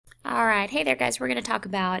Alright, hey there guys, we're going to talk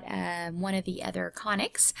about one of the other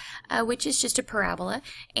conics, which is just a parabola,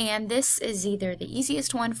 and this is either the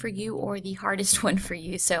easiest one for you or the hardest one for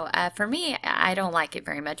you. So for me, I don't like it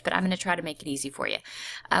very much, but I'm going to try to make it easy for you.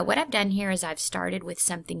 What I've done here is I've started with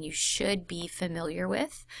something you should be familiar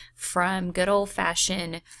with from good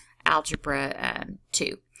old-fashioned Algebra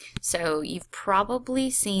 2. So you've probably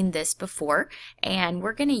seen this before, and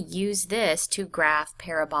we're going to use this to graph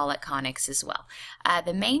parabolic conics as well.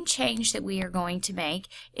 The main change that we are going to make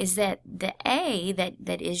is that the A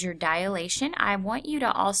that is your dilation, I want you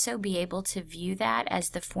to also be able to view that as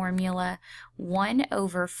the formula 1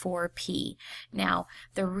 over 4p. Now,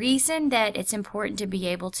 the reason that it's important to be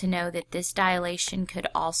able to know that this dilation could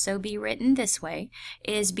also be written this way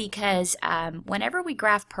is because whenever we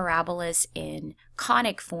graph parabolas in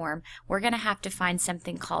conic form, we're going to have to find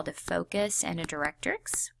something called a focus and a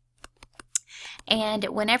directrix. And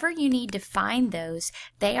whenever you need to find those,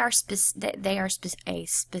 they are a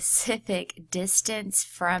specific distance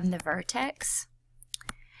from the vertex.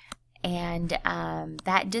 And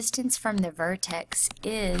that distance from the vertex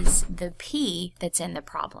is the P that's in the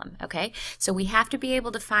problem, okay? So we have to be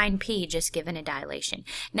able to find P just given a dilation.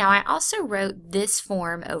 Now, I also wrote this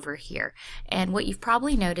form over here, and what you've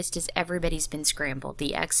probably noticed is everybody's been scrambled.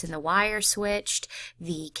 The X and the Y are switched,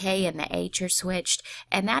 the K and the H are switched,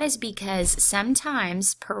 and that is because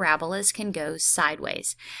sometimes parabolas can go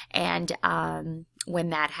sideways. And when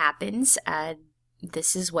that happens,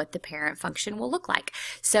 this is what the parent function will look like.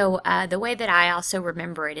 So the way that I also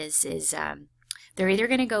remember it is they're either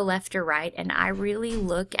going to go left or right, and I really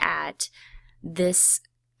look at this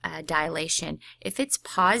dilation. If it's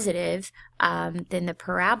positive, then the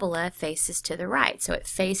parabola faces to the right, so it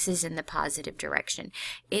faces in the positive direction.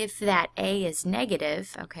 If that A is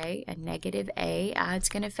negative, okay, a negative A, it's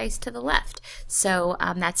going to face to the left. So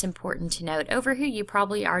that's important to note. Over here, you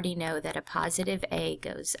probably already know that a positive A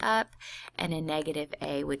goes up and a negative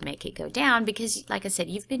A would make it go down because, like I said,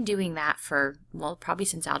 you've been doing that for, well, probably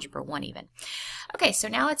since Algebra 1 even. Okay, so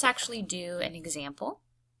now let's actually do an example.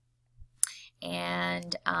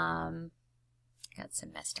 And got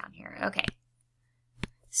some mess down here. Okay.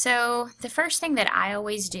 So the first thing that I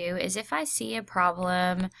always do is if I see a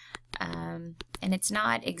problem and it's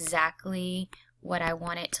not exactly what I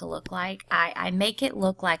want it to look like, I make it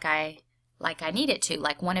look like I need it to,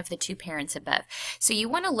 like one of the two parents above. So you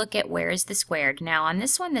want to look at where is the squared. Now on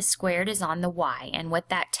this one, the squared is on the Y, and what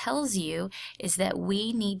that tells you is that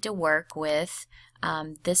we need to work with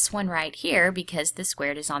this one right here because the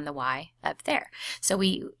squared is on the Y up there. So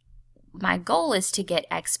my goal is to get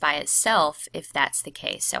X by itself if that's the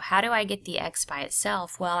case. So how do I get the X by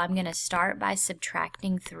itself? Well, I'm going to start by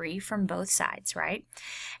subtracting 3 from both sides, right?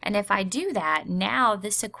 And if I do that, now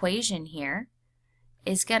this equation here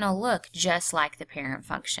is going to look just like the parent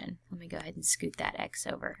function. Let me go ahead and scoot that X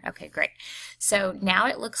over. Okay, great. So now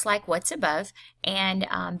it looks like what's above, and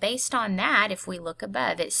based on that, if we look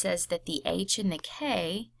above, it says that the H and the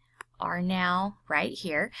K are now right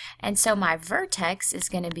here, and so my vertex is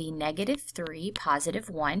going to be -3,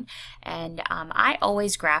 +1, and I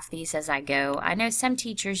always graph these as I go. I know some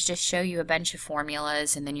teachers just show you a bunch of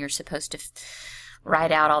formulas and then you're supposed to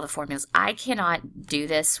write out all the formulas. I cannot do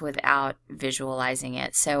this without visualizing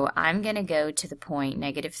it. So I'm going to go to the point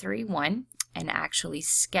 -3, 1 and actually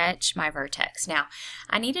sketch my vertex. Now,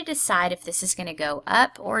 I need to decide if this is going to go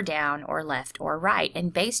up or down or left or right.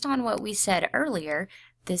 And based on what we said earlier,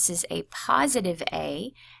 this is a positive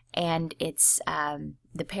A, and it's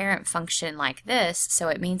the parent function like this, so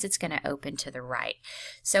it means it's going to open to the right.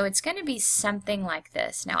 So it's going to be something like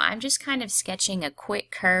this. Now I'm just kind of sketching a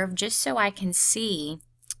quick curve just so I can see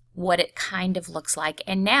what it kind of looks like.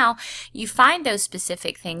 And now you find those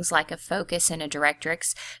specific things like a focus and a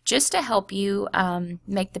directrix just to help you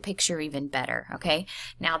make the picture even better, okay?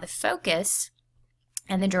 Now the focus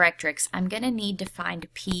and the directrix, I'm going to need to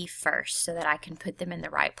find P first so that I can put them in the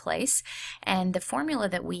right place. And the formula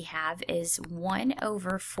that we have is 1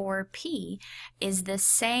 over 4p is the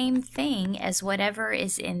same thing as whatever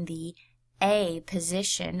is in the A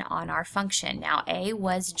position on our function. Now A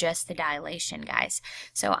was just the dilation, guys.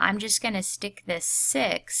 So I'm just going to stick this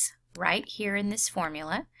 6 right here in this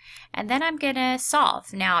formula, and then I'm going to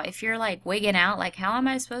solve. Now if you're like wigging out, like how am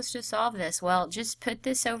I supposed to solve this? Well, just put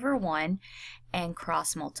this over 1 and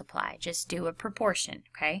cross multiply. Just do a proportion,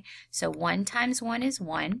 okay? So 1 times 1 is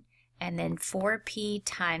 1, and then 4p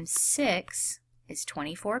times 6 is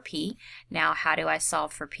 24p. Now how do I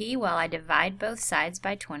solve for p? Well, I divide both sides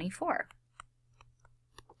by 24.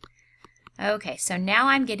 Okay, so now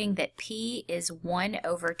I'm getting that P is 1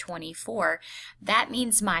 over 24. That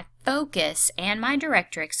means my focus and my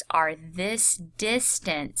directrix are this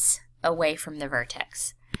distance away from the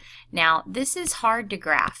vertex. Now, this is hard to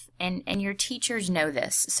graph, and your teachers know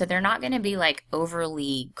this, so they're not going to be like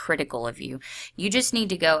overly critical of you. You just need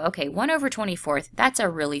to go, okay, 1/24, that's a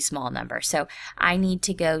really small number. So I need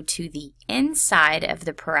to go to the inside of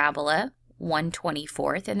the parabola,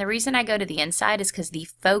 1/24, and the reason I go to the inside is because the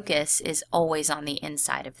focus is always on the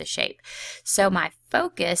inside of the shape. So my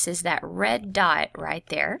focus is that red dot right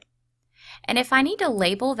there. And if I need to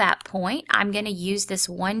label that point, I'm going to use this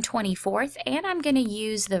 1/24 and I'm going to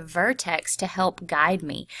use the vertex to help guide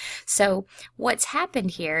me. So what's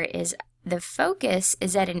happened here is the focus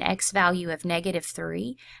is at an x value of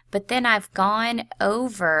 -3, but then I've gone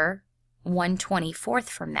over 1/24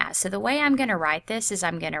 from that. So the way I'm going to write this is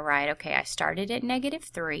I'm going to write, okay, I started at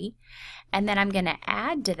 -3, and then I'm going to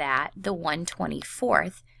add to that the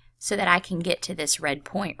 1/24 so that I can get to this red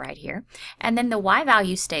point right here. And then the y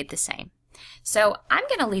value stayed the same. So I'm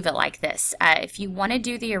going to leave it like this. If you want to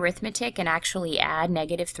do the arithmetic and actually add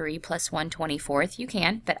 -3 plus 1/24, you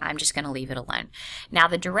can, but I'm just going to leave it alone. Now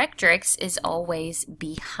the directrix is always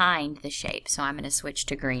behind the shape, so I'm going to switch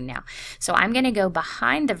to green now. So I'm going to go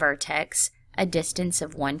behind the vertex a distance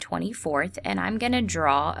of 1/24, and I'm going to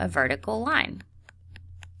draw a vertical line.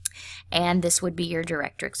 And this would be your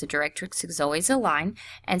directrix. The directrix is always a line,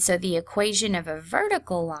 and so the equation of a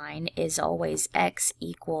vertical line is always x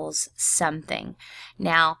equals something.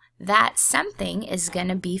 Now, that something is going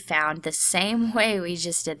to be found the same way we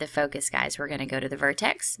just did the focus, guys. We're going to go to the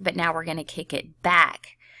vertex, but now we're going to kick it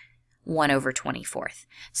back 1/24.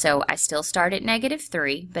 So I still start at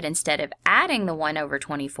 -3, but instead of adding the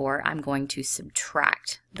 1/24, I'm going to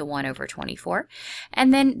subtract the 1/24.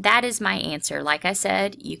 And then that is my answer. Like I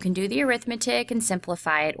said, you can do the arithmetic and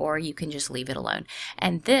simplify it, or you can just leave it alone.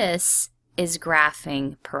 And this is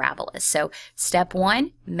graphing parabolas. So step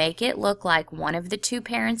 1, make it look like one of the two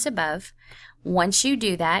parents above. Once you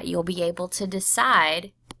do that, you'll be able to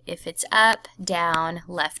decide if it's up, down,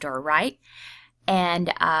 left, or right.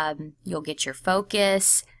 And you'll get your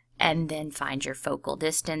focus and then find your focal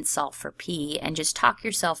distance, solve for P, and just talk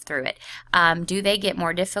yourself through it. Do they get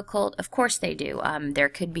more difficult? Of course they do. There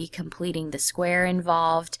could be completing the square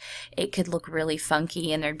involved. It could look really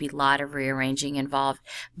funky and there'd be a lot of rearranging involved.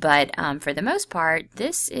 But for the most part,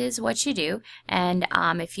 this is what you do. And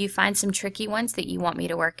if you find some tricky ones that you want me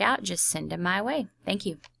to work out, just send them my way. Thank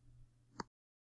you.